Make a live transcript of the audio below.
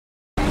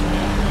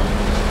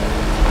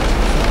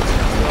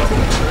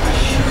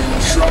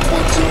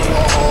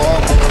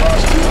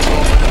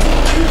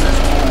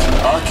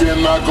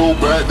can I go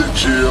back to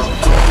jail?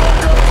 Cause I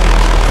got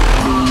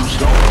lose.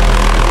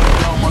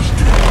 How much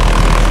did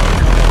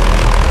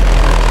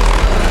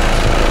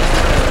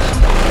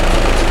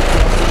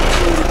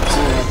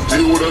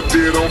what I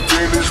did on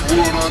finished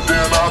wood, and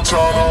then I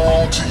turn her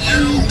on to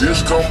you.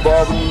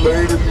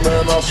 Discombobulated,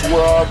 man, I swear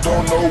I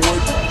don't know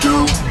what to do.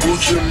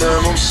 Gucci,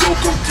 man, I'm so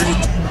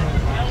confused.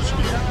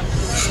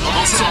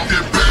 I'm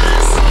talking bad.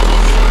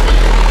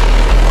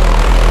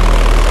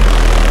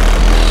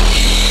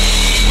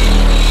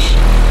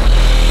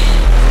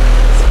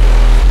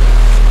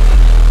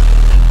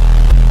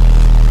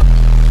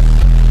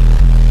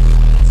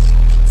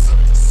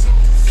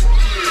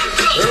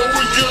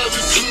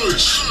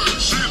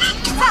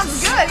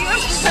 Sounds good. You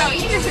must be so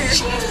eager.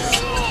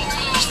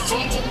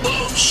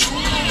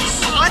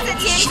 What's it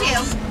TN2?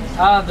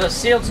 The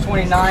sealed's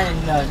 29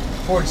 and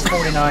Ford's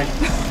 49.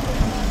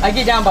 I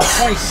get down by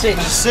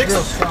 26. Six?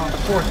 Real strong.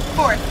 Fourth.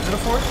 Fourth. Is it a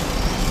fourth?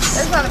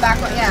 There's not a back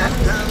one, yeah.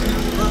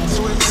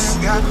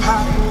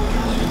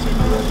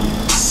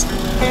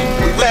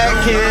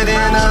 Back kid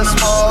in a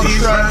small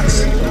truck.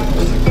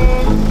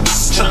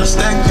 Tryna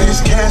stack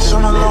this cash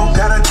on the low,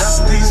 gotta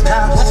dust these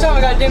cops. Last time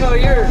I got a demo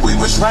of yours. We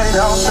was right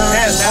off the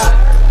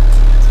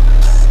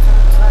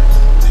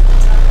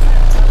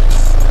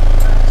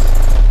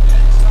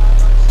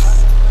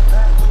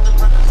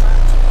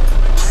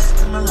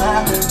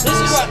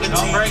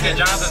Don't break it,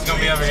 Jonathan's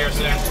gonna be over here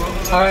soon.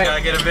 Alright.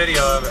 Gotta get a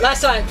video of it.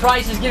 Last time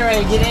Price is getting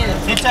ready to get in it.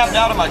 He tapped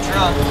out of my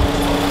truck.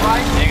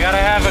 Price? You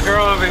gotta have a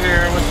girl over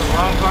here with some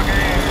long fucking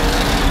hair.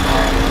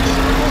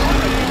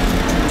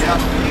 Yeah.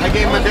 I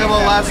gave him a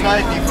demo last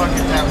night and he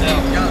fucking tapped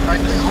out.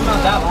 I'm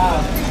not that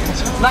loud.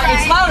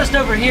 It's loudest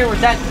over here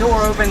with that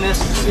door open,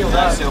 this sealed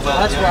up.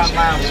 That's where I'm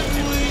loud.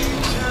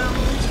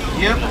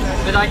 Yep.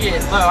 But I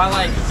get low. I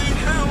like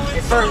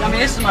it first. I mean,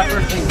 this is my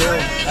first big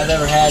build I've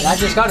ever had. I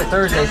just got it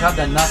Thursday, so I've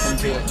done nothing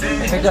to it.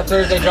 I picked up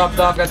Thursday, dropped it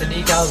off, got the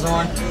decals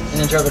on, and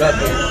then drove it up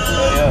here.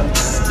 Yeah.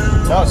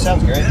 No, it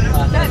sounds great.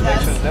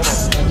 Thanks for the demo.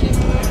 Thank you.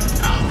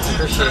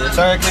 Appreciate it.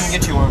 Sorry I couldn't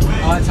get you one.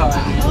 Oh, it's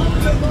alright, man.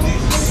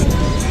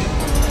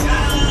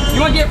 You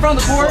want to get from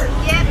the port?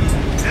 Yep.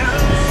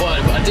 What,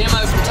 a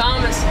demo from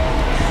Thomas?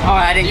 Oh,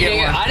 I didn't get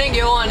one. I didn't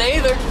get one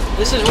either.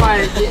 This is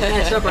why it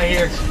messed up right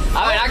here.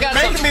 I mean, I got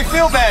Making some, me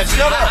feel bad.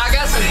 Shut up. I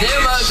got some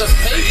demos of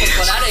people,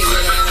 but I didn't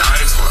get any.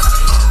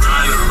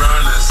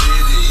 Around the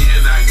city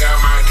and I got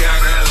my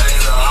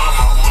calculator. I'm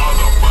a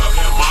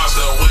motherfucking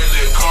monster when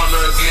they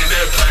corner get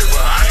that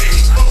paper. I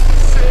ain't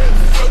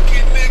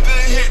fucking nigga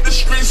hit the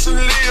streets and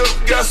live.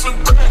 Got some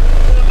crack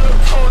in the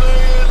corner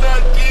and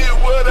I did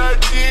what I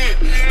did.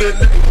 The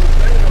nigga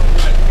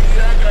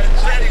I got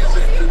J's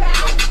in the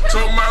door.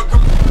 Told my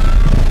group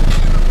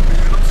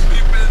I'm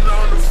sleeping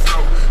on the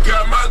floor.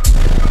 Got my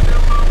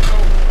in my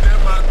coat and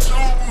my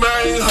two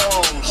main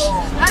hoes.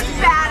 That's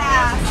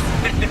badass.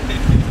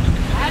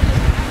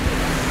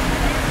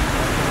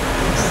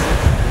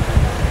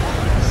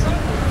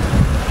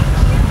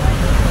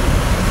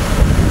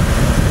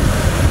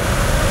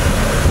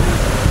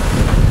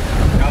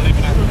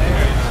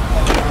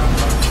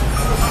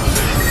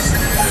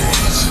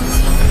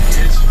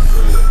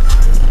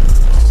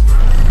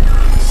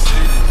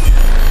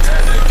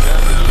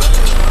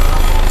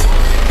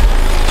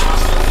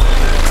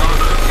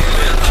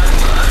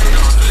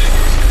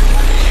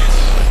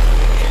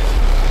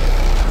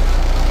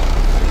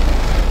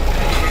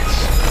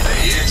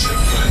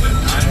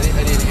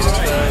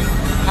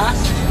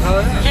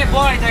 Can't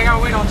blow anything, I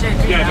gotta wait on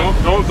JP. Yeah, now.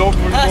 don't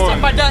move Last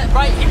time forward.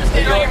 right, he was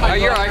sitting right here. Are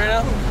you alright right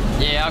now?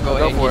 Yeah, I'll go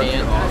ahead and get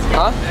in.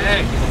 Huh?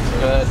 Hey.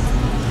 Good.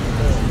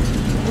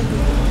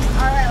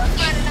 Alright, let's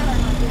find another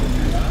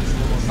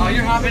one. Oh,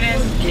 you're hopping in?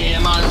 Yeah,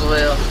 might as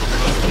well.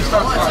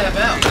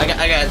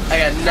 I got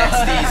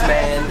nasties,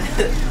 man.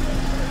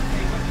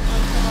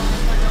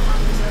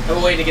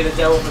 I'm waiting to get a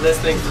demo for this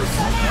thing for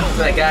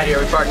that guy here.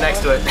 We parked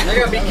next to it. I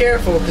gotta be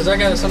careful because I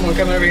got someone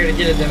coming over here to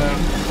get a demo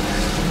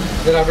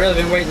that I've really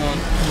been waiting on.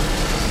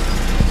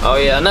 Oh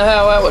yeah, I know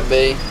how that would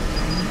be.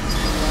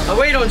 I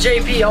waited on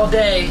JP all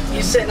day.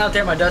 He's sitting out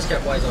there, my dust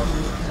cap flies off.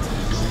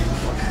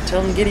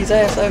 Tell him to get his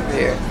ass over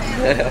here.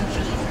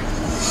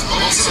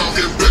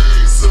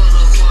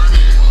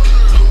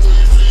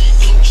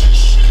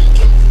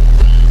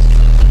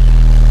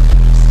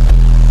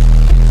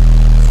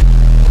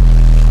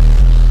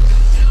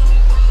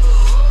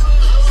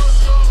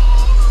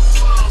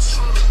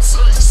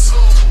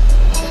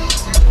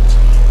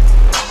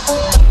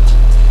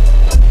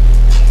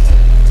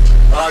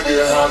 I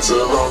get high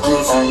till I'm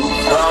confused.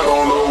 I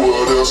don't know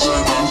what else to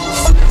do.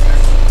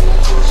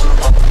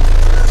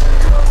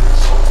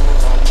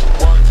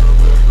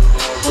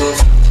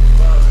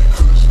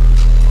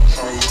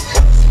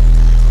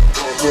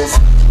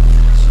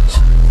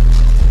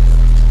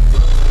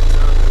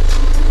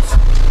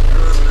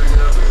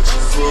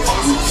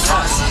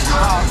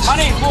 My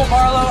name's Will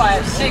Barlow. I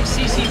have 6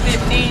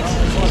 CC15s,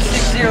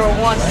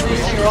 601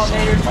 3-singer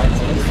alternators,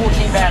 and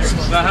 14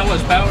 batteries. Now how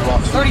much power?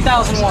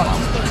 30,000 watts.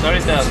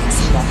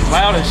 30,000.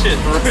 Loud as shit,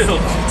 for real.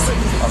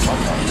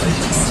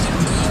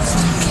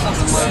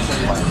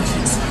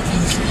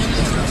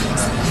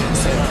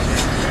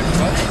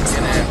 I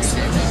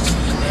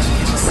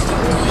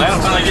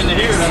don't feel like getting to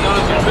here. I know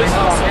it's gonna be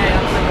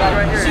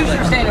See you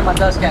standing in my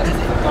dust cap. Oh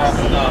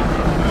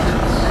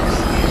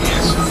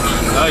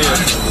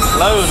yeah.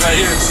 Lowe's right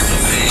here.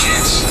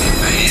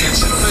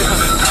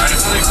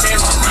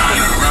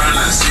 Around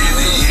the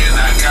city and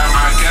I got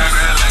my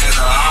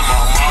calculator. I'm a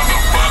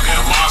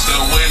motherfucking monster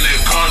when they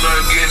corner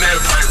get that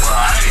paper.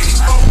 Hey,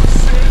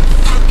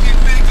 fucking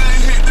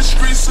nigga hit the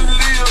streets and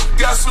live.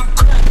 Got some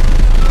crack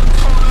in the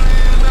corner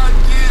and I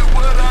did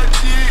what I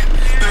did.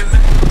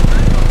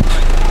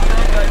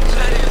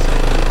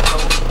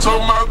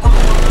 Told my group on the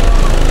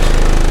floor.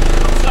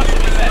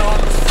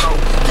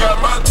 Got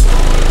my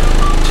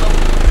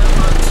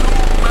two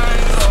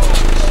main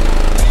hoes.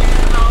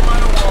 And all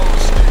my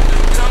walls.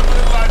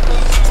 Covered like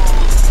a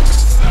rose.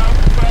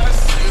 Southside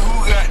say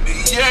who got the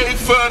yay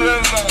for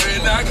the love.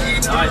 And I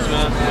keep Nice,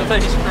 man. I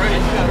think he's crazy.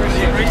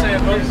 Appreciate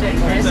it, folks.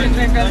 Thank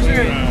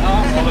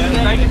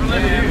Thank you for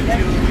living here.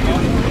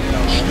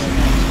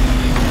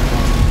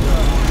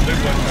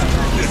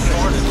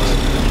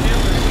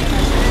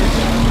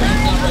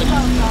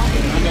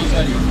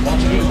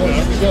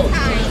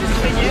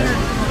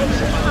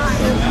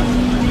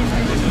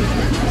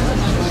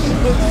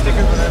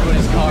 Stickers on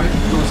everybody's car.